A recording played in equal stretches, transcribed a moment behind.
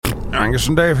Angus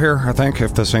and Dave here, I think,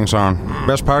 if this thing's on.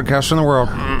 Best podcast in the world.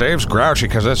 Dave's grouchy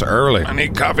because it's early. I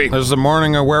need coffee. This is the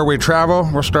morning of where we travel.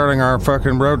 We're starting our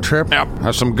fucking road trip. Yep.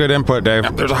 That's some good input, Dave.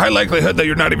 Yep. There's a high likelihood that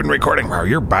you're not even recording. Wow,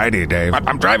 you're bitey, Dave.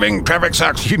 I'm driving. Traffic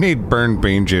sucks. You need burned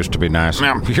bean juice to be nice.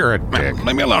 Yeah. You're a dick.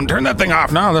 Leave me alone. Turn that thing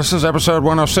off. No, this is episode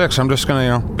 106. I'm just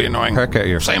gonna, be annoying. Peck at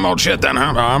you. Same old shit then,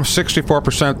 huh? I'm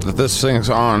 64% that this thing's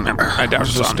on. I doubt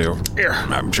it's on. Do? Here,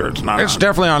 I'm sure it's not It's on.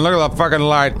 definitely on. Look at that fucking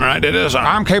light. All right, it is on.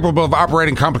 I'm capable of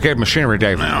operating complicated machinery,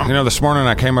 Dave. No. You know, this morning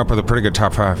I came up with a pretty good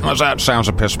top 5. What's that? Sounds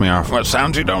that piss me off. What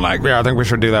sounds you don't like? Yeah, I think we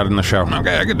should do that in the show.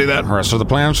 Okay, I could do that. All right, so the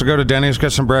plan is to go to Denny's,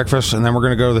 get some breakfast, and then we're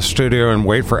going to go to the studio and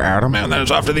wait for Adam. And then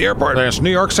it's off to the airport. Then it's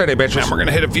New York City, bitches. And we're going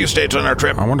to hit a few states on our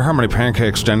trip. I wonder how many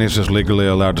pancakes Denny's is legally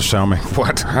allowed to sell me.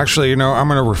 What? Actually, I'm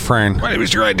going to refrain. What, it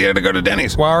was your idea to go to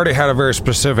Denny's? Well, I already had a very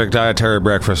specific dietary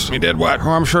breakfast. You did what? Well,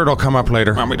 I'm sure it'll come up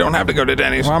later. Well, we don't have to go to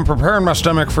Denny's. Well, I'm preparing my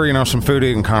stomach for, some food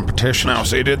eating competition. No,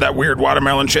 so you did that weird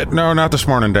watermelon shit? No, not this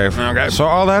morning, Dave. Okay. So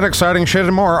all that exciting shit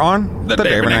and more on The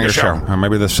Dave and Angus Show.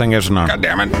 Maybe this thing isn't on. God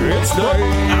damn it. It's Dave.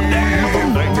 I'm Dave.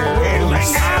 I'm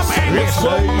Angus. It's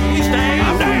Dave.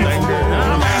 I'm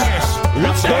Angus.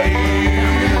 It's Dave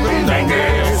and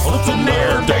Angus. What's in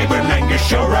there? Dave and Angus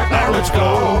Show right now. Let's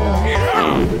go.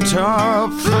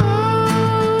 Top 5.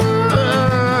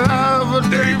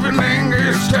 Dave and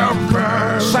Angus top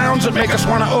 5. Sounds that make us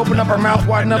want to open up our mouth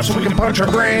wide enough so we can punch our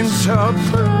brains. Top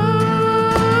 5.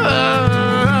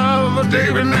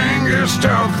 Dave and Angus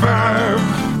top 5.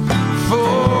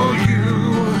 For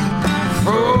you.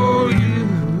 For you.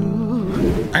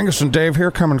 Angus and Dave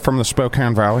here, coming from the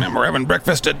Spokane Valley. And we're having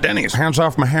breakfast at Denny's. Hands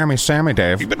off my hammy Sammy,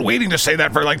 Dave. You've been waiting to say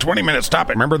that for like 20 minutes. Stop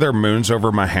it. Remember their moons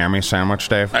over my hammy sandwich,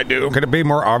 Dave? I do. Could it be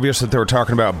more obvious that they were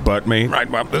talking about butt meat? Right,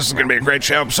 well, this is going to be a great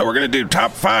show. So we're going to do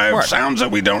top 5 sounds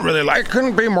that we don't really like.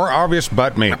 Couldn't be more obvious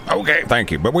butt meat. Okay. Thank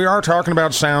you. But we are talking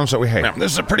about sounds that we hate. Now,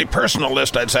 this is a pretty personal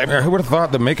list, I'd say. Yeah, who would have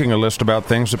thought that making a list about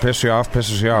things that piss you off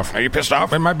pisses you off? Are you pissed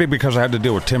off? It might be because I had to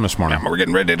deal with Tim this morning. We're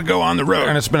getting ready to go on the road.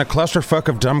 And it's been a clusterfuck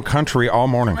of dumb country all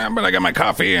morning. But I got my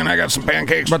coffee and I got some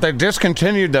pancakes. But they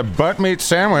discontinued the butt meat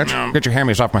sandwich. Get your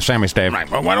hammies off my Sammys, Dave. Right,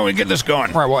 well, why don't we get this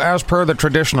going? All right, well, as per the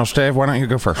traditional, Dave, why don't you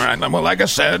go first? All right, well, like I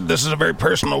said, this is a very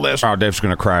personal list. Oh, Dave's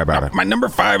going to cry about it. My number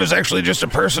 5 is actually just a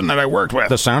person that I worked with.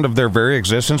 The sound of their very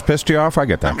existence pissed you off? I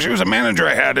get that. She was a manager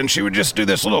I had, and she would just do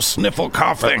this little sniffle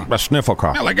cough thing. A sniffle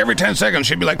cough. Yeah, like every 10 seconds,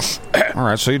 she'd be like... All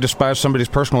right, so you despise somebody's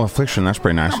personal affliction. That's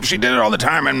pretty nice. She did it all the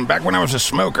time, and back when I was a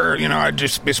smoker, I'd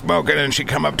just be smoking, and she'd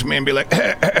come up to me and be like...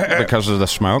 Because of the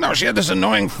smoke? No, she had this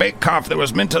annoying fake cough that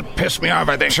was meant to piss me off,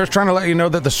 I think. She was trying to let you know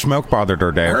that the smoke bothered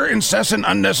her, Dave. Her incessant,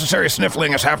 unnecessary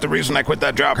sniffling is half the reason I quit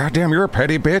that job. Goddamn, you're a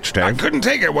petty bitch, Dave. I couldn't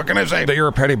take it. What can I say? That you're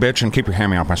a petty bitch and keep your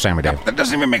hammy off my Sammy, Dave. That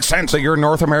doesn't even make sense. That you're a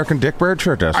North American dickbird?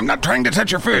 Sure it does. I'm not trying to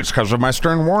touch your food. It's because of my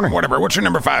stern warning. Whatever. What's your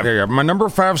number 5? Yeah. My number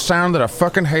 5 sound that I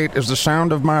fucking hate is the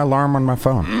sound of my alarm on my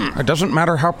phone. It doesn't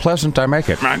matter how pleasant I make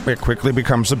it. Right. It quickly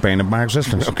becomes the bane of my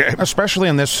existence. Okay. Especially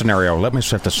in this scenario. Let me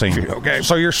set the scene. Okay.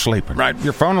 So you're sleeping. Right.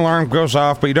 Your phone alarm goes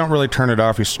off, but you don't really turn it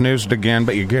off. You snooze it again,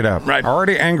 but you get up. Right.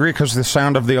 Already angry because the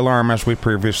sound of the alarm, as we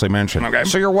previously mentioned. Okay.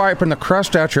 So you're wiping the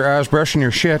crust out your eyes, brushing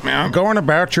your shit, Yeah. going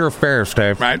about your affairs,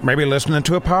 Dave. Right. Maybe listening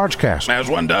to a podcast. As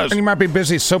one does. And you might be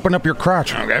busy soaping up your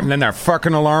crotch. Okay. And then that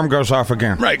fucking alarm goes off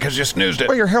again. Right, because you snoozed it.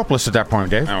 Well, you're helpless at that point,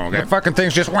 Dave. Oh, okay. The fucking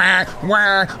thing's just wah,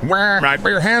 wah, wah. Right. But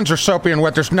your hands are soapy and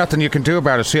wet. There's nothing you can do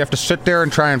about it. So you have to sit there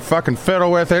and try and fucking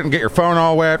fiddle with it and get your phone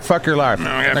all wet. Fuck your life.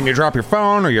 Okay. Then you drop your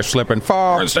phone or you slip and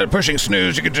fall. Or instead of pushing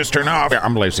snooze, you could just turn off. Yeah,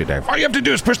 I'm lazy, Dave. All you have to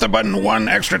do is push the button one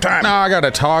extra time. No, I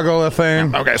gotta toggle a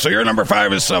thing. Okay, so your number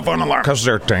 5 is cell phone alarm. Because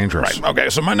they're dangerous. Right. Okay,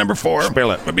 so my number 4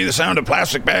 Spill it. would be the sound of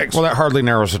plastic bags. Well, that hardly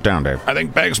narrows it down, Dave. I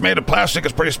think bags made of plastic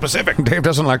is pretty specific. Dave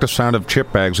doesn't like the sound of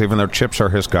chip bags, even though chips are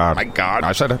his god. My God.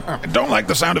 I said it. I don't like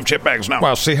the sound of chip bags, no.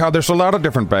 Well, see how there's a lot of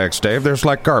different bags, Dave. There's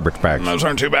like garbage bags. Those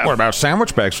aren't too bad. What about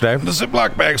sandwich bags, Dave? The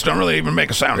Ziploc bags don't really even make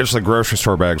a sound. It's the grocery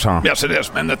store bags, huh? Yes, it is.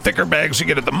 And the thicker bags you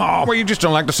get at the mall. Well, you just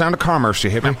don't like the sound of commerce, you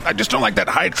hit me. I just don't like that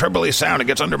high trebly sound. It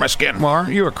gets under my skin. Well,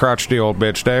 aren't you a crotchety old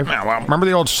bitch, Dave? Yeah, well. Remember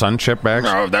the old sun chip bags?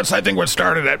 No, that's, I think, what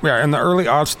started it. Yeah, in the early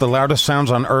aughts, the loudest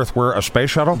sounds on Earth were a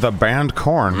space shuttle, the band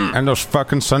Korn, and those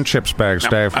fucking sun chips bags,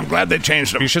 Dave. I'm glad they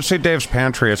changed them. You should see Dave's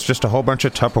pantry. It's just a whole bunch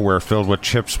of Tupperware filled with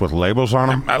chips with labels on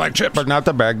them. I like chips. But not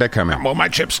the bag they come in. Well, my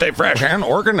chips stay fresh. And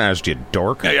organized, you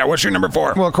dork. Yeah, what's your number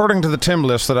 4? Well, according to the Tim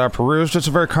list that I perused, it's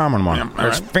a very common one. all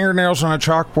It's right. fingernails on a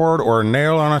chalkboard or a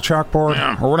nail on a chalkboard?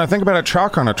 Yeah. Or when I think about a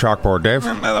chalk on a chalkboard, Dave?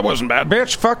 That wasn't bad.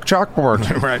 Bitch, fuck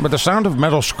chalkboard. Right. But the sound of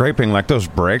metal scraping like those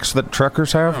brakes that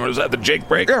truckers have? What is that, the Jake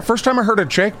brake? Yeah, first time I heard a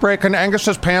Jake brake and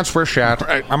Angus's pants were shat.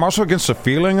 Right. I'm also against the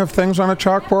feeling of things on a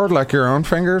chalkboard, like your own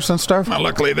fingers and stuff. Well,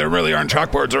 luckily, there really aren't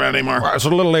chalkboards around anymore. Well, it's a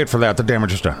little late for that. The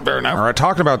damage is done. Fair enough. All right,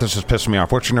 talking about this is pissing me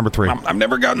off. What's your number 3? I've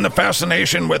never gotten the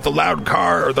fascination with the loud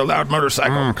car or the loud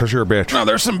motorcycle. Because you're a bitch. No,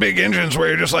 there's some big engines where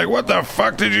you're just like, what the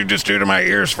fuck did you just do to my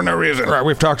ears for no reason? Right,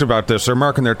 we've talked about this. They're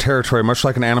marking their territory much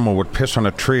like an animal would piss on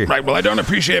a tree. Right, well, I don't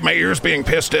appreciate my ears being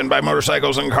pissed in by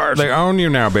motorcycles and cars. They own you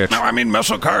now, bitch. No, I mean,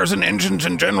 muscle cars and engines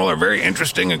in general are very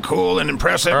interesting and cool and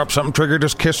impressive. Up, something triggered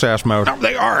his kiss-ass mode. No,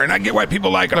 they are, and I get why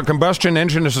people like A them. combustion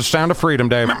engine is the sound of freedom,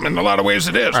 Dave. In a lot of ways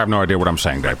it is. I have no idea what I'm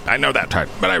saying, Dave. I know that. Tight.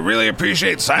 But I really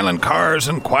appreciate silent cars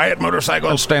and quiet I'm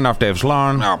motorcycles. staying off Dave's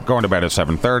lawn. No. Going to bed at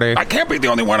 7:30. I can't be the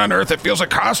only one on earth that feels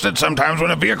accosted sometimes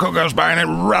when a vehicle goes by and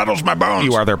it rattles my bones.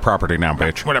 You are their property now,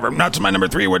 bitch. Whatever. That's my number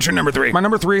 3. What's your number 3? My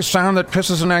number 3 sound that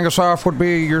pisses an Angus off would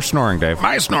be your snoring, Dave.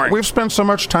 My snoring. We've spent so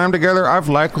much time together, I've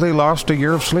likely lost a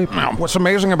year of sleep. No. What's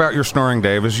amazing about your snoring,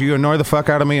 Dave, is you annoy the fuck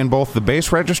out of me in both the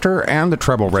bass register and the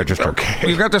treble register. Okay.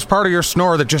 You've got this part of your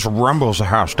snore that just rumbles the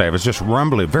house, Dave. It's just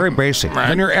rumbly, very basic. Right.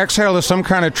 And your exhale is some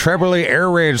kind of trebly air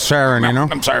raid siren, you know?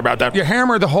 I'm sorry about that. You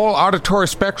hammer the whole auditory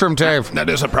spectrum, Dave. That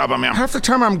is a problem, yeah. Half the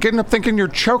time I'm getting up thinking you're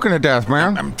choking to death,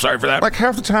 man. I'm sorry for that. Like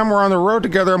half the time we're on the road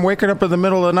together, I'm waking up in the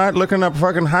middle of the night looking up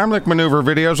fucking Heimlich maneuver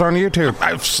videos on YouTube. I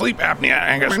have sleep apnea,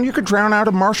 Angus. And you could drown out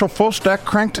a Marshall full stack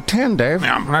cranked to 10, Dave.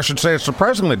 Yeah. And I should say it's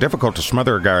surprisingly difficult to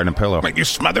smother a guy in a pillow. Wait, you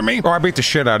smother me? Oh, I beat the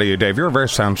shit out of you, Dave. You're a very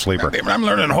sound sleeper. Damn it, I'm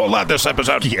learning a whole lot this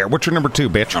episode. Yeah, what's your number 2,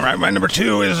 bitch? All right, my number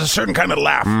 2 is a certain kind of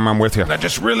laugh. I'm with you. That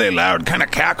just really loud kind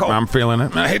of cackle. I'm feeling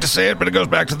it. I hate to say it, but it goes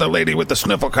back to the lady with the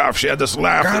sniffle cough. She had this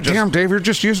laugh. that God just- damn, Dave, you're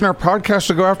just using our podcast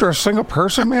to go after a single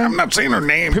person, man? I'm not saying her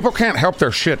name. People can't help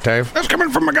their shit, Dave. That's coming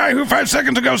from a guy who 5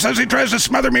 seconds ago says he tries to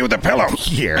smother me with a pillow.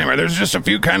 Yeah. Anyway, there's just a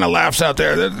few kind of laughs out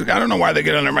there that I don't know why they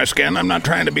get under my skin. I'm not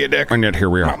trying to be a dick. And yet here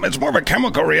we are. It's more of a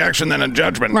chemical reaction than a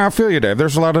judgment. I feel you, Dave.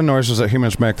 There's a lot of noises that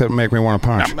humans make that make me want to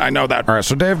punch. I know that. All right,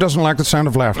 so Dave doesn't like the sound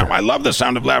of laughter. I love the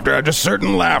sound of laughter. I just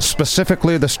certain laughs.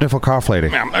 Specifically the sniffle cough lady.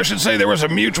 I should say there was a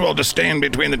mutual disdain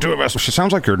between the two of us. She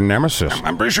sounds like your nemesis.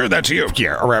 I'm pretty sure that's you.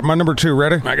 Yeah, all right, my number 2,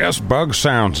 ready? I guess. Bug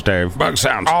sounds, Dave. Bug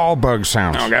sounds. All bug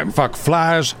sounds. Okay. Fuck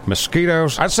flies,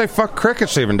 mosquitoes. I'd say fuck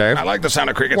crickets even, Dave. I like the sound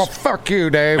of crickets. Well, fuck you,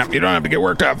 Dave. You don't have to get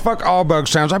worked up. Fuck all bug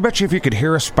sounds. I bet you if you could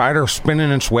hear a spider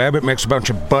spinning its web, it makes a bunch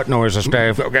of butt noises,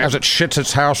 Dave. Okay. As it shits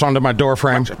its house onto my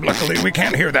doorframe. Luckily, we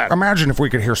can't hear that. Imagine if we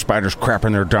could hear spiders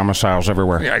crapping their domiciles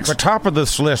everywhere. Yikes. The top of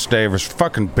this list, Dave, is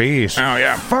fucking bees. Oh,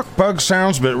 yeah. Fuck bug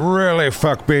sounds, but really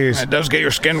fuck bees. It does get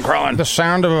your skin crawling. The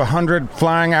sound of 100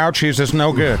 flying ouchies is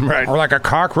no good. Right. Or like a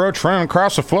cockroach running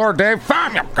across the floor, Dave.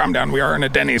 Fine. Calm down. We are in a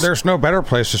Denny's. There's no better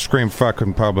place to scream fuck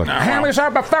in public. No, well. Hammies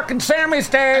up a fucking Sammy's,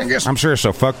 Dave. guess- I'm serious,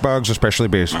 so fuck bugs, especially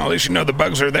bees. Well, at least you know the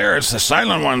bugs are there. It's the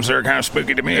silent ones that are kind of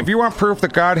spooky to me. If you want proof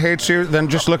that God hates you, then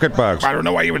just look at bugs. I don't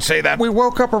know why you would say that. We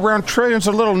woke up around trillions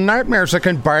of little nightmares that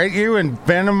can bite you and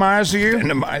venomize you.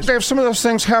 Venomize? Dave, some of those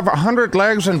things have 100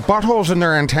 legs and buttholes in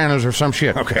their antennas or some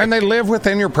shit. Okay. And they live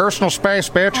within your personal space,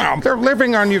 bitch. Wow. They're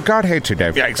living on you. God hates you,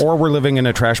 Dave. Yikes. Or we're living in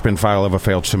a trash bin file of a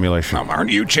failed simulation.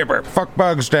 Aren't you chipper? Fuck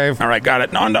bugs, Dave. All right, got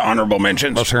it. On to honorable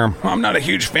mentions. Let's hear 'em. Well, I'm not a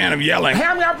huge fan of yelling.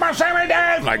 Ham me up my Sammy,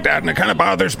 Dave! Like that, and it kind of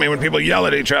bothers me when people yell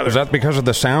at each other. Is that because of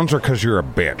the sounds or because you're a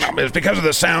bitch? It's because of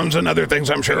the sounds and other things,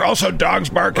 I'm sure. Also, dogs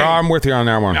barking. Oh, I'm with you on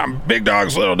that one. Big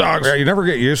dogs, little dogs. Yeah, you never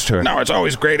get used to it. No, it's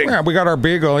always grating. Yeah, we got our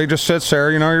beagle. He just sits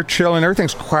there, you know, you're chilling,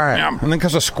 everything's quiet. Yeah. And then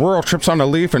because a squirrel trips on a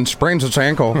leaf and sprains its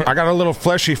ankle, I got a little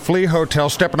fleshy flea hotel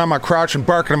stepping on my crotch and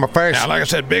barking in my face. Yeah, like I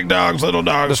said, big dogs, little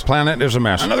dogs. This planet is a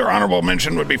mess. Another honorable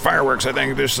mention would be fireworks. I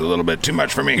think there's a little bit too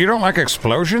much for me. You don't like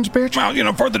explosions, bitch? Well,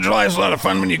 4th of July is a lot of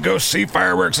fun when you go see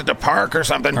fireworks at the park or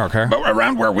something. Okay. But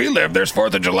around where we live, there's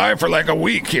 4th of July for like a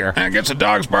week here. And it gets the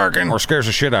dogs barking. Or scares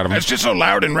the shit out of me. It's just so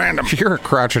loud and random. You're a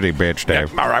crotchety bitch,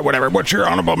 Dave. All right, whatever. What's your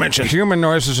honorable mention? Human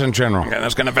noises in general. Yeah,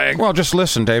 that's kind of vague. Well, just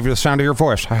listen, Dave, to the sound of your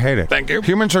voice. I hate it. Thank you.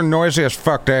 Humans are noisy as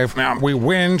fuck, Dave. Yeah. We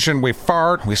whinge and we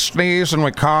fart, we sneeze and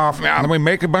we cough, Yeah. and then we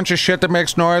make a bunch of shit that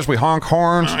makes noise. We honk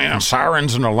horns, Oh, yeah. and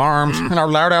sirens and alarms, and our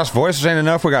loud-ass voices ain't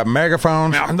enough. We got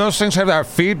megaphones, Yeah. and those things have that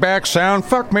feedback sound.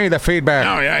 Fuck me, the feedback.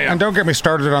 Oh, yeah. And don't get me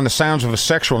started on the sounds of a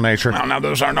sexual nature. Now,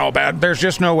 those aren't all bad. There's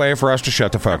just no way for us to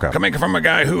shut the fuck up. Coming from a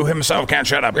guy who himself can't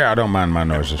shut up. Yeah, I don't mind my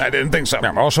noises. I didn't think so.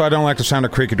 Yeah, also, I don't like the sound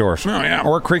of creaky doors. Oh, yeah.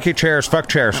 Or creaky chairs. Fuck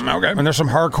chairs. Okay. And there's some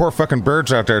hardcore fucking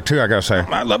birds out there, too, I gotta say.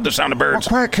 I love the sound of birds.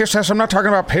 Quiet, kiss ass. I'm not talking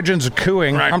about pigeons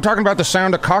cooing. Right. I'm talking about the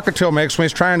sound a cockatiel makes when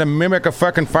he's trying to mimic a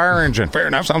fucking fire engine. Fair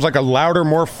enough. Sounds like a louder,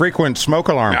 more frequent smoke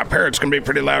alarm. Parrots can be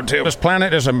pretty loud, too. This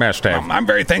planet is a mess, Dave. I'm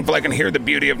very thankful I can hear the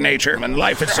beauty of nature. nature and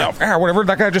life itself. Ah, whatever.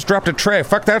 That guy just dropped a tray.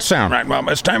 Fuck that sound. Right, well,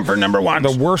 it's time for number one.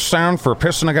 The worst sound for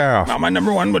pissing a guy off. Well, my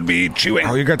number one would be chewing.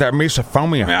 Oh, you got that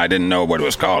misophonia. I didn't know what it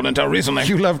was called until recently.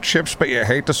 You love chips, but you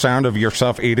hate the sound of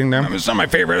yourself eating them? It's not my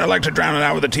favorite. I like to drown it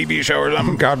out with a TV show or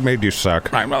something. God made you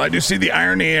suck. Right, well, I do see the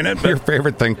irony in it, but Your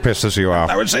favorite thing pisses you off.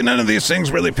 I would say none of these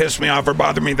things really piss me off or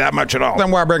bother me that much at all.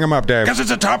 Then why bring them up, Dave? Because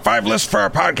it's a top 5 list for our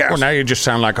podcast. Well, now you just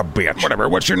sound like a bitch. Whatever,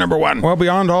 what's your number one? Well,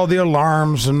 beyond all the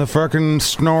alarms and the fucking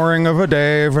snoring of a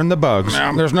Dave and the bugs,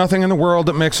 Yeah. there's nothing in the world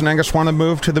that makes an Angus want to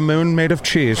move to the moon made of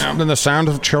cheese Yeah. than the sound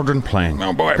of children playing.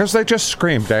 Oh, boy. Because they just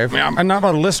scream, Dave. Yeah. And not a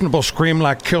listenable scream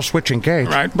like Kill Switch Engage.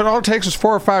 Right. But all it takes is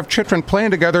 4 or 5 children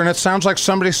playing together and it sounds like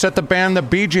somebody set the band The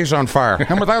Bee Gees on fire.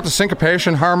 And without the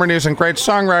syncopation, harmonies, and great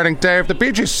songwriting, Dave, the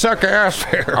Bee Gees suck ass.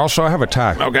 Also, I have a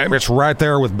tie. Okay. It's right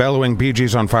there with bellowing Bee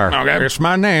Gees on fire. Okay. It's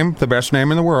my name, the best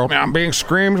name in the world, Yeah. being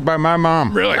screamed by my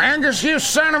mom. Really? Angus, you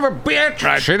son of a bitch!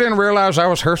 Right. She didn't realize I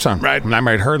was her son. Right. And I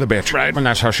made her the bitch. Right. And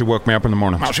that's how she woke me up in the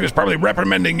morning. Well, she was probably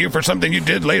reprimanding you for something you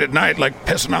did late at night, like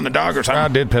pissing on the dog or something. I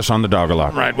did piss on the dog a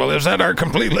lot. Right, well, is that our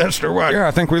complete list or what? Yeah,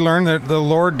 I think we learned that the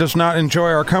Lord does not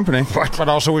enjoy our company. What? But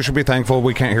also we should be thankful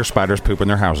we can't hear spiders pooping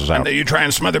their houses out. That you try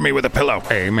and smother me with a pillow.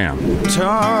 Amen.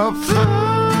 Top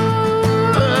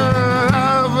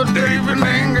 5, David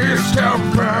Angus, top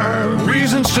 5.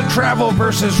 Reasons to travel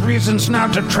versus reasons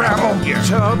not to travel. Yeah.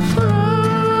 Top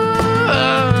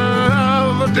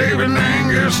 5, David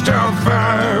Angus, top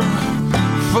 5.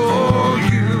 For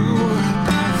you,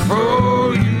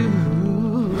 for you.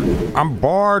 I'm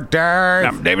bored, Dave.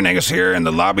 I'm David Angus here in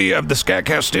the lobby of the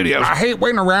SKATCAST studios. I hate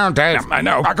waiting around, Dave. I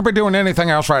know. I could be doing anything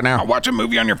else right now. Watch a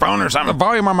movie on your phone or The something.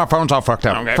 volume on my phone's all fucked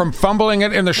up. Okay. From fumbling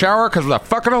it in the shower because of the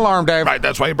fucking alarm, Dave. Right,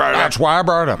 that's why you brought it That's up. why I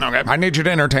brought it up. Okay. I need you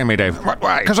to entertain me, Dave. What,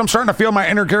 why? Because I'm starting to feel my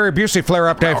inner Gary Busey flare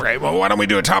up, Dave. Okay, well, why don't we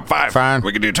do a top 5? Fine.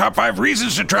 We could do top 5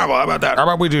 reasons to travel. How about that? How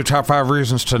about we do top 5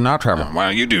 reasons to not travel?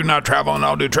 Well, you do not travel and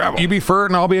I'll do travel. You be for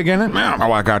it and I'll be against it? Yeah.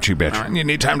 Oh, I got you, bitch. All right, you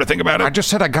need time to think about it? I just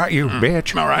said I got you,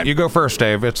 bitch. All right. You go first,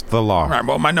 Dave. It's the law. All right,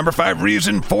 well, my number 5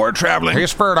 reason for traveling.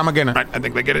 He's for it, I'm against it. Right, I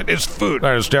think they get it. Is food.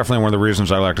 That is definitely one of the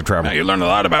reasons I like to travel. Now, you learn a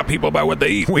lot about people by what they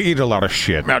eat. We eat a lot of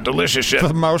shit. About delicious shit.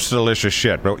 The most delicious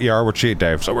shit, but you are what you eat,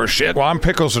 Dave. So we're shit. Well, I'm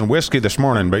pickles and whiskey this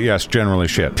morning, but yes, generally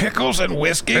shit. Pickles and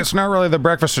whiskey? It's not really the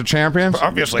breakfast of champions.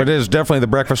 Obviously. But it is definitely the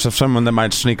breakfast of someone that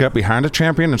might sneak up behind a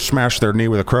champion and smash their knee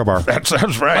with a crowbar. That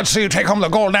sounds right. Let's see you take home the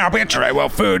gold now, bitch. All right, well,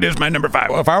 food is my number 5.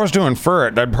 Well, if I was doing for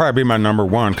it, that'd probably be my number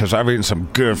 1 because I've eaten some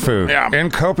good food. Yeah. In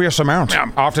copious amounts.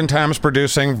 Yeah. Oftentimes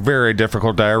producing very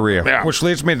difficult diarrhea. Yeah. Which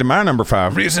leads me to my number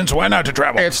 5. Reasons why not to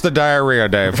travel. It's the diarrhea,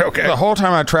 Dave. Okay. The whole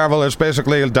time I travel is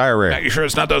basically diarrhea. Now, you sure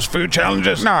it's not those food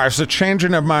challenges? No, it's the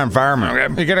changing of my environment.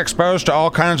 Okay. You get exposed to all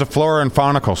kinds of flora and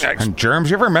faunicles. Yikes. And germs.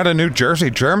 You ever met a New Jersey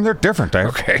germ? They're different, Dave.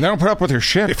 Okay. They don't put up with your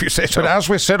shit. If you say so. But as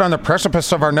we sit on the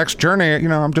precipice of our next journey,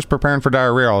 I'm just preparing for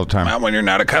diarrhea all the time. Well, when you're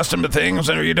not accustomed to things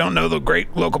and you don't know the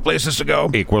great local places to go.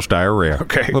 Equals diarrhea.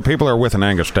 Okay. The people are with an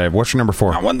Angus, Dave. What's your number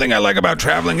 4? Now, one thing I like about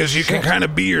traveling is you can kind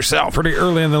of be yourself. Pretty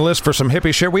early in the list for some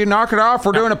hippie shit. We knock it off.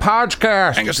 We're doing a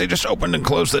podcast. Angus, they just opened and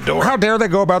closed the door. How dare they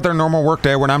go about their normal work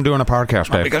day when I'm doing a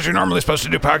podcast, Dave? Because you're normally supposed to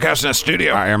do podcasts in a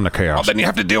studio. I am the chaos. Well, then you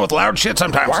have to deal with loud shit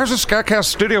sometimes. Why is the SKATCAST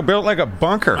studio built like a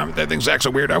bunker? I think Zach's a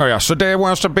weirdo. Oh, yeah. So Dave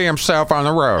wants to be himself on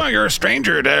the road. Well, you're a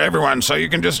stranger to everyone, so you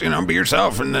can just, be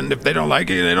yourself. And then if they don't like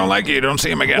you, they don't like you. You don't see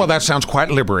them again. Well, that sounds quite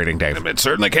liberating, Dave. It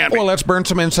certainly can be. Well, let's burn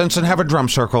some incense and have a drum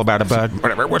circle about it, bud.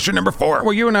 Whatever. What's your number 4?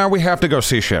 Well, you and I, we have to go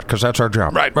see shit, because that's our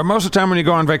job. Right. But most of the time when you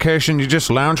go on vacation, you just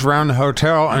lounge around the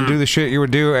hotel and do the shit you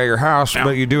would do at your house, Yeah.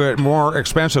 but you do it more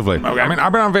expensively. Okay. I mean,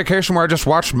 I've been on vacation where I just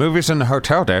watched movies in the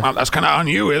hotel, Dave. Well, that's kind of on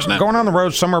you, isn't it? Going on the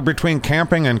road somewhere between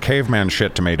camping and caveman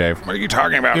shit to me, Dave. What are you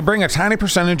talking about? You bring a tiny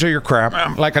percentage of your crap.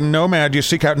 Yeah. Like a nomad, you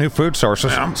seek out new food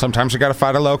sources. Yeah. Sometimes you got to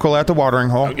fight a local at the watering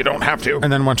hole. You don't have to.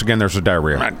 And then once again, there's the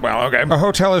diarrhea. Right. Well, okay. A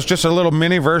hotel is just a little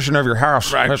mini version of your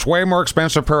house. Right. It's way more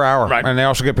expensive per hour. Right. And they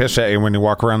also get pissed at you when you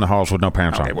walk around the halls with no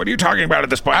pants Okay, on. what are you talking about at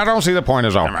this point? I don't see the point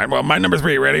is all. All right, well, my number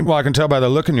 3, ready? Well, I can tell by the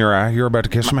look in your eye, you're about to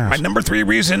kiss some My ass. number 3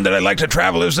 reason that I like to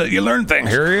travel is that you learn things.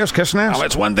 Here he is, kissing ass. Now,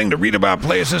 it's one thing to read about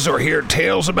places or hear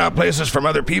tales about places from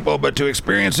other people, but to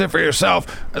experience it for yourself,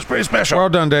 that's pretty special. Well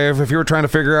done, Dave. If you were trying to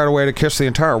figure out a way to kiss the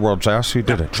entire world's ass, you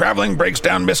did it. Traveling breaks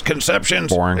down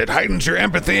misconceptions. Boring. It heightens your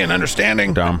empathy and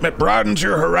understanding. Dumb. It broadens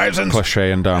your horizons.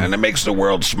 Cliche and dumb. And it makes the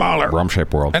world smaller.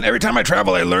 Rum-shaped world. And every time I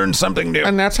travel, I learn something new.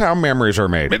 And that's how memories are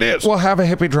made. It is. We'll have a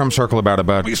hippie drum circle about it,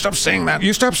 bud. Will you stop saying that?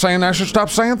 You stop saying that, I should stop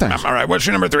saying things. All right, what's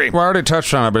your number 3? Well, I already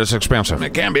touched on it, but it's expensive.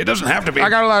 It can be. It doesn't have to be. I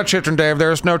got a lot of children, Dave.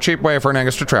 There's no cheap way for an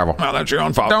Angus to travel. Well, that's your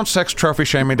own fault. Don't sex trophy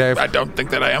shame me, Dave. I don't think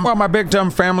that I am. Well, my big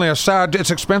dumb family aside,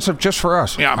 it's expensive just for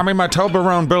us. Yeah. I mean, my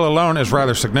Toblerone bill alone is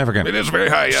rather significant. It is very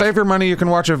high, yes. Save your money, you can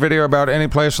watch a video about any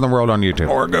place in the world on YouTube.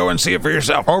 Or go and see it for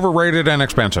yourself. Overrated and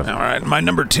expensive. All right, my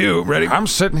number 2. Ready? I'm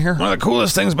sitting here. One of the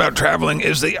coolest things about traveling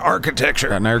is the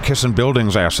architecture. Now you're kissing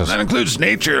buildings' asses. That includes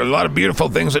nature. A lot of beautiful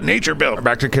things that nature built.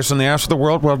 Back to kissing the ass of the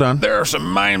world, well done. There are some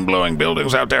mind-blowing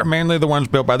buildings out there. Mainly the ones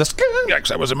built by the scum. Yikes,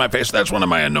 that was in my face. That's one of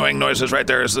my annoying noises right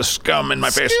there, is the scum in my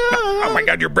face. Oh my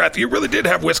God, your breath. You really did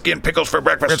have whiskey and pickles for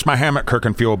breakfast. It's my hammock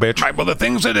cooking fuel, bitch. Right, well, the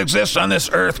things that exist on this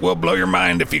earth will blow your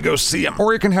mind if you go see them.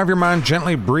 Or you can have your mind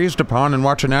gently breezed upon and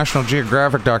watch a National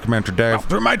Geographic documentary, Dave. Well,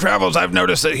 through my travels, I've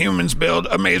noticed that humans build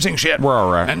amazing shit. We're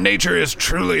all right. And nature is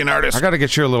truly an artist. I gotta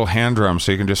get you a little hand drum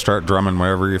so you can just start drumming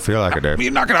whenever you feel like it, Dave.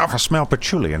 You knock it off. I smell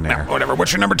patchouli in there. Whatever.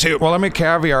 What's your number 2? Well, let me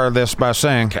caviar this by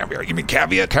saying... Caviar. You mean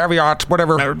caveat? Caveat,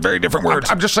 whatever. They're very different words.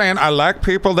 I'm just saying I like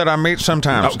people that I meet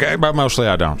sometimes. Okay. But mostly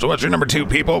I don't. So what's your number 2,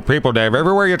 people? People, Dave.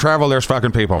 Everywhere you travel, there's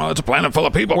fucking people. Well, it's a planet full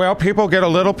of people. Well, people get a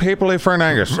little peoply for an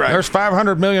Angus. Right. There's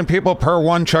 500 million people per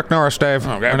one Chuck Norris, Dave.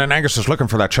 Okay. And an Angus is looking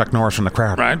for that Chuck Norris in the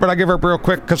crowd. Right. But I give up real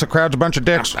quick because the crowd's a bunch of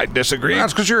dicks. I disagree.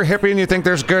 That's because you're a hippie and you think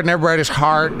there's good in everybody's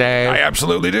heart, Dave. I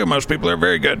absolutely do. Most people are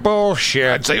very good.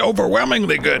 Bullshit. I'd say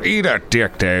overwhelmingly good. Eat a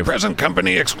dick, Dave. Present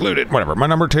company excluded. Whatever. My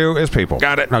number 2 is people.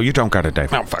 Got it. No, you don't got it,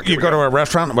 Dave. Oh, fuck. You go to a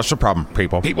restaurant, what's the problem?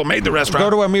 People. People made the restaurant. Go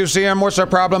to a museum, what's the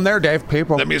problem there, Dave?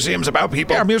 People. The museum's about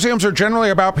people. Yeah, museums are generally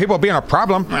about people being a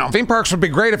problem. Well. Theme parks would be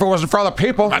great if it wasn't for all the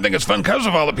people. I think it's fun because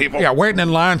of all the people. Yeah, waiting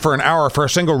in line for an hour for a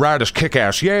single ride is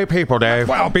kick-ass. Yay, people, Dave.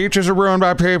 Well. Beaches are ruined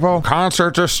by people.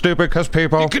 Concerts are stupid because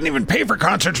people. You couldn't even pay for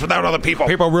concerts without all the people.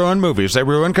 People ruin movies. They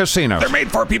ruin casinos. They're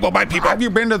made for people by people. Have you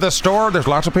been to the store? There's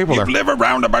lots of people You there. live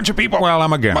around a bunch of people. Well,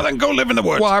 I'm again. Well, then go live in the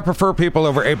woods. Well, I prefer people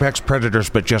over apex predators,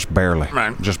 but just barely.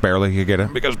 Right. Just barely, you get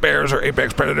it? Because bears are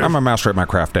apex predators. I'm a master at my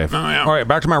craft, Dave. Oh, yeah. All right,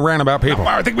 back to my rant about people.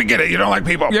 Well, I think we get it. You don't like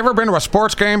people. You ever been to a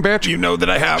sports game, bitch? You know that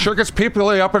I have. Sure gets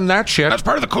peoply up in that shit. That's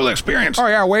part of the cool experience. Oh,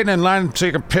 yeah, waiting in line so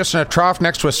you can piss in a trough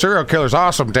next to a serial killer's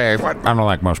awesome, Dave. What? I don't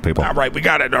like most people. All right, we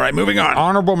got it. All right, moving on.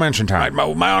 Honorable mention time.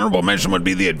 My honorable mention would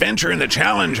be the adventure and the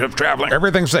challenge of traveling.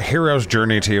 Everything's a hero's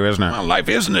journey to you, isn't it? Well, life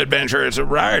is an adventure. It's a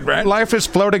ride, right? Life is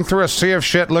floating through a sea of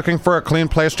shit looking for a clean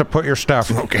place to put your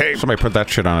stuff. Okay. Somebody put that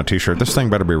shit on a t-shirt. This thing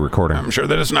better be recording. I'm sure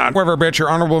that it's not. Whatever, bitch, your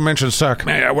honorable mentions suck.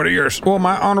 Yeah, what are yours? Well,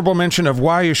 my honorable mention of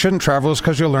why you shouldn't travel is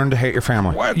because you'll learn to hate your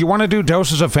family. What? You want to do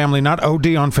doses of family, not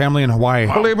OD on family in Hawaii.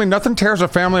 Wow. Believe me, nothing tears a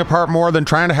family apart more than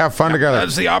trying to have fun together.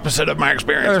 That's the opposite of my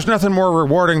experience. There's nothing more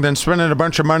rewarding than spending a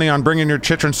bunch of money on bringing your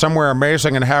chitrin somewhere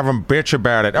amazing and have them bitch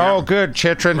about it. Yeah. Oh, good,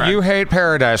 chitrin. Right. You hate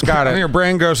paradise. Got it. And your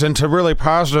brain goes into really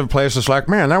positive places like,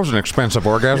 man, that was an expensive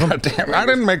orgasm. God damn it. I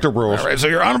didn't make the rules. All right, so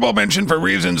your honorable mention for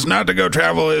reasons not to go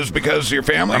travel is because of your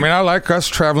family? I mean, I like us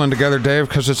traveling together, Dave,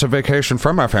 because it's a vacation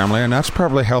from my family, and that's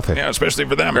probably healthy. Yeah, especially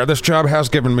for them. Yeah, this job has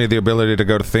given me the ability to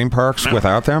go to theme parks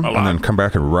without them A lot. and then come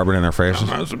back and rub it in their faces.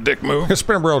 That's a dick move. It's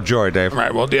been a real joy, Dave. All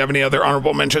right, well, do you have any other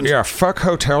honorable mentions? Yeah, fuck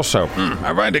hotel soap.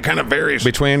 I find it kind of varies.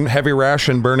 Between heavy rash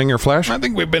and burning your flesh, I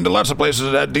think we've been to lots of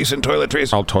places that had decent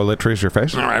toiletries. all toiletries your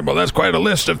face. All right, well, that's quite a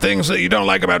list of things that you don't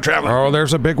like about traveling. Oh,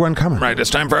 there's a big one coming. Right, it's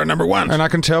time for our number 1. And I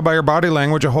can tell by your body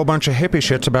language a whole bunch of hippie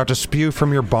shit's about to spew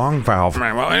from your bong valve.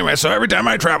 Right, well, anyway, so every time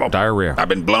I travel, Diarrhea. I've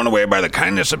been blown away by the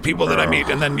kindness of people that I meet,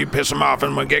 and then you piss them off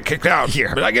and we get kicked out.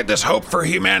 Yeah. But I get this hope for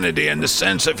humanity and the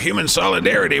sense of human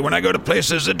solidarity when I go to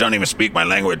places that don't even speak my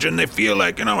language and they feel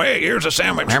like, hey, here's a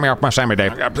sandwich. Hand me off my Sammy,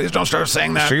 Dave. God, please don't start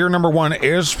saying that. So your number 1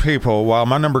 is people, while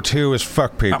my number 2 is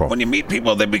fuck people. When you meet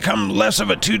people, they become less of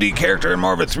a 2D character and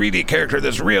more of a 3D character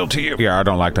that's real to you. Yeah, I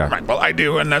don't like that. Right, well, I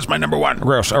do, and that's my number 1.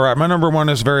 Gross. All right, my number 1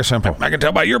 is very simple. I can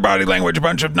tell by your body language a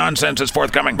bunch of nonsense is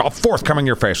forthcoming. Well, forthcoming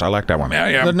your face. I like that one.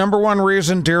 Yeah. The number 1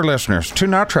 reason, dear listeners, to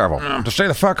not travel, to stay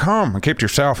the fuck home and keep to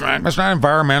yourself. Right. It's not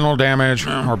environmental damage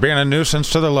or being a nuisance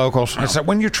to the locals. It's that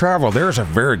when you travel, there is a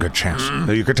very good chance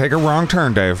that you could take a wrong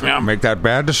turn, Dave. Yeah. Make that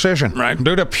bad decision. Right.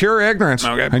 Due to pure ignorance.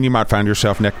 Okay. And you might find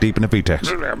yourself neck deep in a vortex.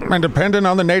 And depending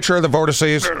on the nature of the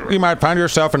vortices, you might find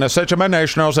yourself in a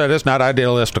situationals that is not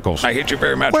idealisticals. I hate you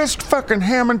very much. West fucking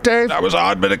Hammond, Dave. That was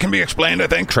odd, but it can be explained, I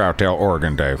think. Troutdale,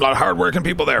 Oregon, Dave. A lot of hard-working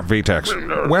people there.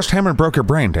 VTEX. West Hammond broke your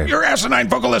brain, Dave. Your asinine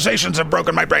vocalizations have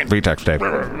broken my brain. VTEX,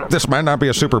 Dave. This might not be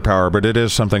a superpower, but it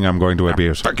is something I'm going to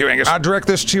abuse. Fuck you, Angus. I direct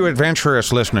this to you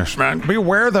adventurous listeners. Man.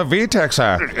 Beware the VTEX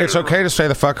app. It's okay to stay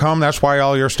the fuck home. That's why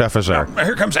all your stuff is there.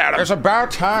 Here comes Adam. It's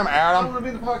about time,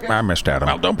 Adam. I missed Adam.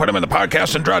 Well, don't put him in the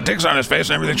podcast and draw dicks on his face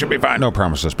and everything should be fine. No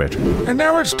promises, bitch. And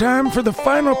now it's time for the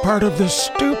final part of this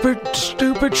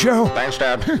Stupid show. Thanks,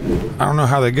 Dad. I don't know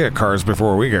how they get cards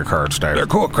before we get cards, Dave. They're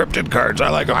cool cryptid cards. I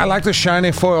like them. I like the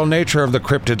shiny foil nature of the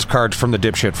cryptids cards from the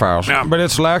dipshit files. Yeah. But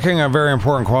it's lacking a very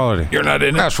important quality. You're not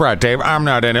in it? That's right, Dave. I'm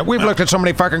not in it. We've looked at so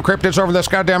many fucking cryptids over this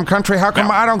goddamn country. How come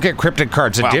I don't get cryptid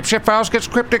cards? The dipshit files gets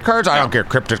cryptid cards? I don't get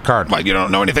cryptid cards. Well, you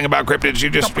don't know anything about cryptids. You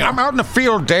just, I'm out in the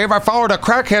field, Dave. I followed a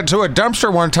crackhead to a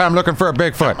dumpster one time looking for a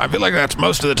Bigfoot. I feel like that's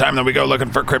most of the time that we go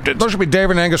looking for cryptids. Those should be Dave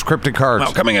and Angus cryptid cards.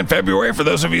 Well, coming in February, for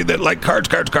those of you that like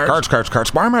cards.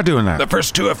 Why am I doing that? The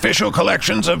first 2 official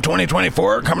collections of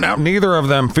 2024 are coming out. Neither of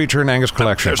them feature an Angus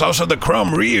collection. There's also the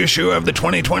chrome reissue of the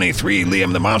 2023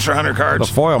 Liam the Monster Hunter cards.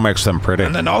 The foil makes them pretty.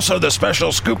 And then also the special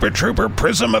Scooper Trooper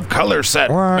Prism of Color set.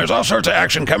 What? There's all sorts of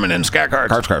action coming in Scat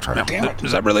Cards. Cards. Now, damn it.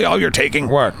 Is that really all you're taking?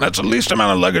 What? That's the least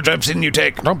amount of luggage I've seen you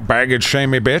take. Don't baggage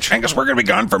shame me, bitch. Angus, we're going to be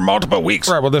gone for multiple weeks.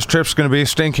 Right, well, this trip's going to be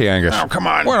stinky, Angus. Oh, come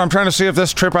on. What? I'm trying to see if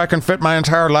this trip I can fit my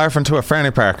entire life into a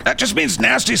fanny pack. That just means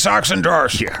nasty socks and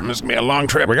drawers. Yeah, this is going to be a long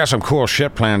trip. We got some cool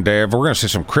shit planned, Dave. We're going to see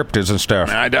some cryptids and stuff.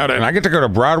 I doubt it. And I get to go to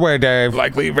Broadway, Dave.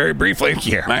 Likely very briefly.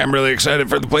 Yeah. I am really excited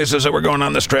for the places that we're going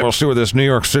on this trip. We'll see what this New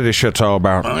York City shit's all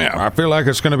about. Oh, yeah. I feel like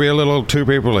it's going to be a little too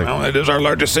people-y. Well, it is our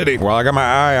largest city. Well, I got my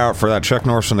eye out for that Chuck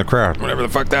Norris in the crowd. Whatever the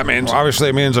fuck that means. Well, obviously,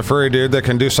 it means a furry dude that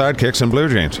can do sidekicks in blue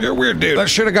jeans. You're a weird dude. That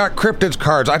should have got cryptids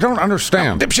cards. I don't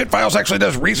understand. Dipshit Files actually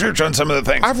does research on some of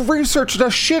the things. I've researched the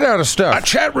shit out of stuff. A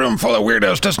chat room full of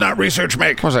weirdos does not research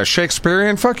make. Was that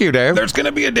Shakespearean? Fuck you, Dave. There's going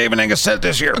to be a Dave and Angus set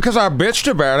this year. Because I bitched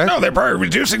about it. No, they're probably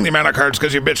reducing the amount of cards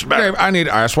because you bitched about Dave, it. I need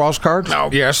Ice Walls cards. No.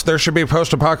 Yes, there should be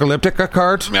post-apocalyptic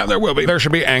cards. Yeah, there will be. There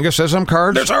should be Angusism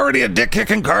cards. There's already a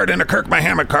dick-kicking card and a Kirk my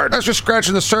hammock card. That's just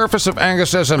scratching the surface of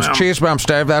Angusisms. Cheese bumps,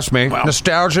 Dave, that's me. Well.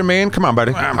 Nostalgia mean? Come on,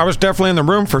 buddy. I was definitely in the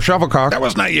room for Shovelcock. That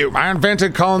was not you. I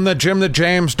invented calling the Jim the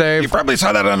James, Dave. You probably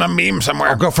saw that on a meme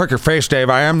somewhere. Oh, go fuck your face, Dave.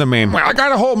 I am the meme. Well, I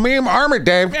got a whole meme army,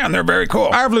 Dave. Yeah, and they're very cool.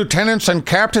 I have lieutenants and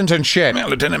captains and shit. Yeah,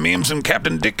 Lieutenant Memes and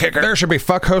Captain Dick Kicker. There should be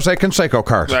fuck Jose Canseco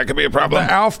cards. That could be a problem.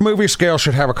 The Alf movie scale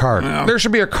should have a card. Yeah. There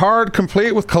should be a card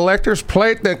complete with collector's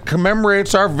plate that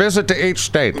commemorates our visit to each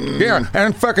state. Yeah,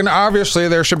 and fucking obviously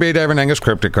there should be a Dave and Angus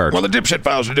cryptid cards. Well, the Dipshit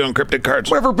Files are doing cryptid cards.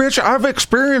 Whatever, bitch, I've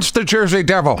experienced the Jersey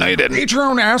Devil. No, you didn't. Eat your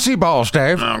own assy balls,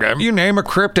 Dave. Okay. You name a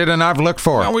cryptid and I've looked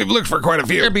for it. Well, we've looked for quite a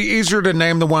few. It'd be easier to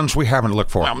name the ones we haven't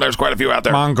looked for. Well, there's quite a few out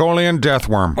there. Mongolian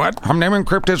deathworm. What? I'm naming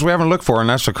cryptids we haven't looked for, and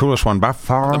that's the coolest one by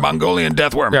far. The Mongolian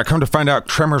Deathworm. Yeah, come to find out,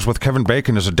 Tremors with Kevin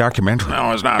Bacon is a documentary.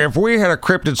 No, it's not. If we had a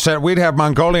cryptid set, we'd have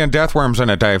Mongolian deathworms in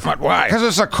it, Dave. What? Why? Because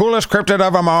it's the coolest cryptid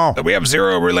of them all. That we have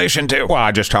zero relation to. Well,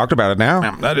 I just talked about it now.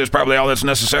 Yeah, that is probably all that's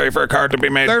necessary for a card to be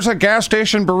made. There's a gas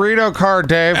station burrito card,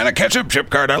 Dave. And a ketchup chip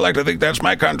card. I like to think that's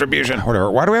my contribution.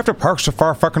 Whatever. Why do we have to park so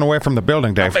far fucking away from the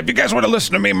building, Dave? If you guys would have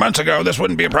listened to me months ago, this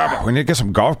wouldn't be a problem. We need to get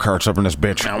some golf carts up in this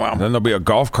bitch. Oh, well. Then there'll be a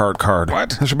golf cart card.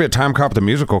 What? There should be a Time Cop the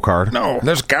Musical card. No.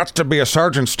 There's got to be a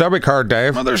Sergeant Stubby card,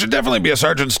 Dave. Well, there should definitely be a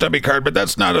Sergeant Stubby card, but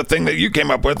that's not a thing that you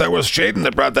came up with. That was Shaden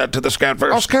that brought that to the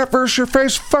Scatverse. Oh, Scatverse your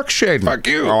face. Fuck Shaden. Fuck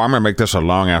you. Oh, I'm gonna make this a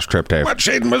long-ass trip, Dave. But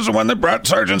Shaden was the one that brought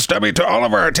Sergeant Stubby to all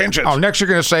of our attentions. Oh, next you're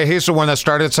gonna say he's the one that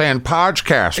started saying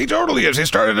podcast. He totally is. He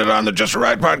started it on the Just a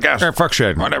Ride podcast. Yeah, fuck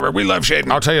Shaden. Whatever. We love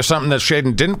Shaden. I'll tell you something that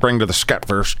Shaden didn't bring to the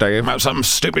Scatverse, Dave. Something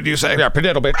stupid you say? Yeah,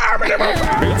 pediddle bit.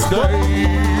 It's Dave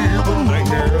and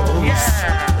Angus.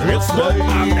 Yeah. It's Dave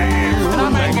I'm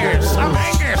Angus. I'm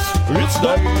Angus. It's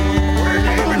Dave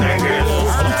and Angus.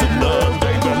 Listen to the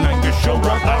Dave and Angus show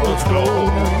right now. Let's go.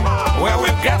 Well,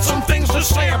 we've got some things to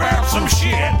say about some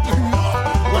shit.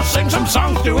 We'll sing some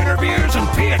songs, do interviews, and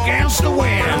pee against the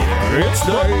wind. It's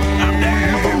Dave I'm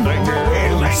Dave. and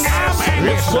Angus. I'm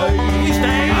Angus. It's Dave He's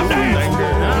Dave. I'm Dave.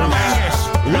 I'm Angus.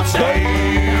 It's Dave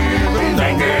and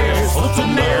Angus.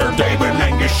 Listen there, Dave and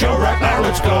Angus show right now.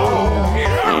 Let's go.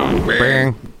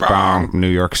 Bing, bong, New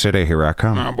York City, here I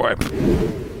come. Oh, boy.